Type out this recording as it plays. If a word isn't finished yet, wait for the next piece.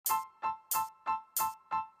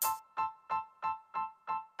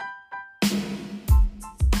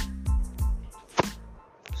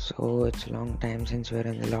So it's a long time since we're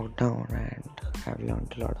in the lockdown and I've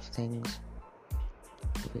learned a lot of things.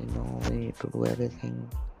 We know we need to do everything.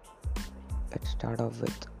 Let's start off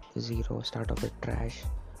with zero, start off with trash.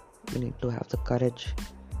 We need to have the courage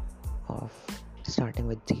of starting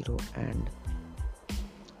with zero and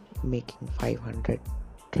making 500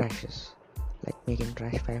 trashes, like making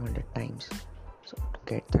trash 500 times. So to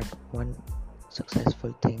get that one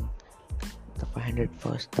successful thing, the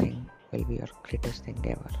 501st thing will be your greatest thing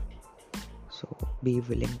ever. So be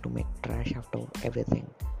willing to make trash after everything.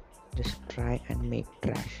 Just try and make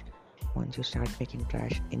trash. Once you start making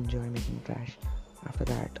trash, enjoy making trash. After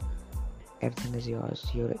that, everything is yours.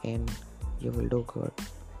 You're in. You will do good.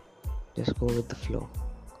 Just go with the flow.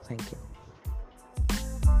 Thank you.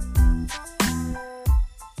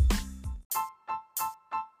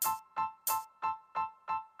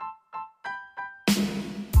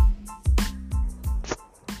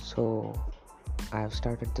 So I have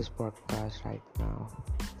started this podcast right now.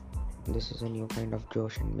 This is a new kind of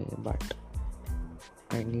Josh in me, but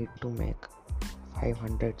I need to make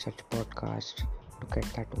 500 such podcasts to get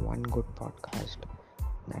that one good podcast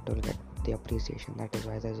that will get the appreciation. That is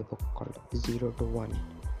why there's a book called 0 to 1.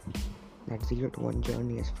 That 0 to 1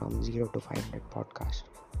 journey is from 0 to 500 podcasts.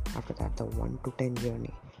 After that, the 1 to 10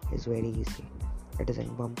 journey is very easy. It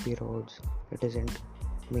isn't bumpy roads, it isn't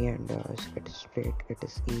meanders, it is straight, it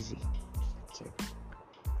is easy. That's it.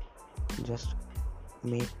 Just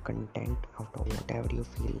make content out of whatever you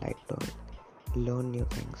feel like doing. Learn new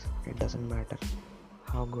things. It doesn't matter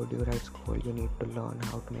how good you are at school, you need to learn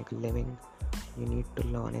how to make a living. You need to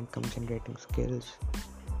learn income generating skills,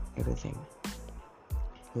 everything.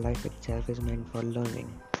 Life itself is meant for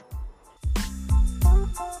learning.